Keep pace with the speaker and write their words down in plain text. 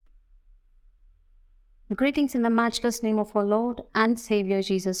Greetings in the matchless name of our Lord and Savior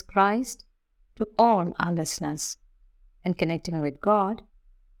Jesus Christ to all our listeners. In connecting with God,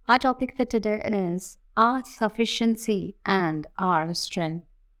 our topic for today is our sufficiency and our strength.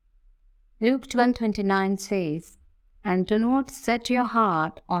 Luke 12:29 says, "And do not set your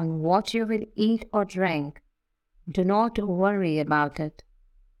heart on what you will eat or drink. Do not worry about it."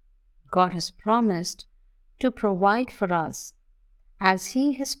 God has promised to provide for us as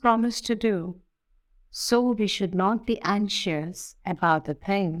He has promised to do. So we should not be anxious about the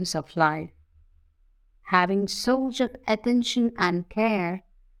things of life. Having so much of attention and care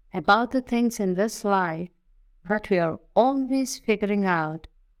about the things in this life that we are always figuring out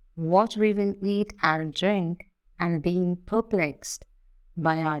what we will eat and drink and being perplexed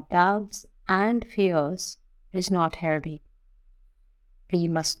by our doubts and fears is not healthy. We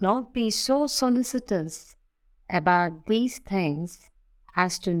must not be so solicitous about these things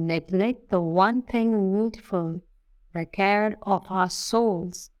as to neglect the one thing needful, the care of our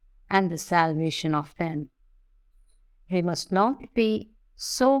souls and the salvation of them. We must not be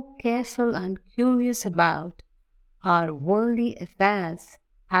so careful and curious about our worldly affairs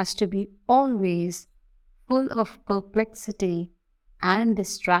as to be always full of perplexity and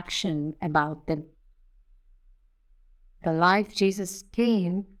distraction about them. The life Jesus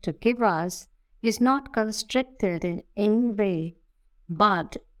came to give us is not constricted in any way,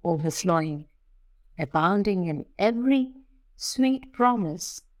 but overflowing, abounding in every sweet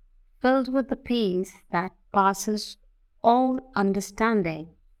promise, filled with the peace that passes all understanding,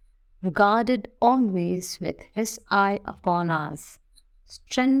 guarded always with His eye upon us,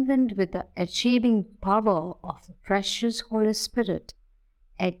 strengthened with the achieving power of the precious Holy Spirit,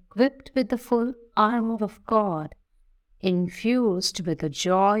 equipped with the full armor of God, infused with the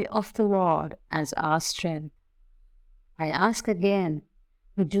joy of the Lord as our strength. I ask again,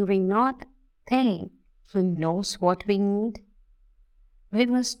 do we not think He knows what we need? We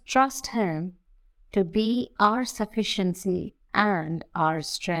must trust Him to be our sufficiency and our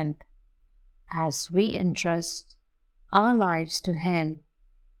strength. As we entrust our lives to Him,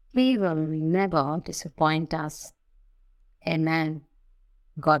 He will never disappoint us. Amen.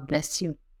 God bless you.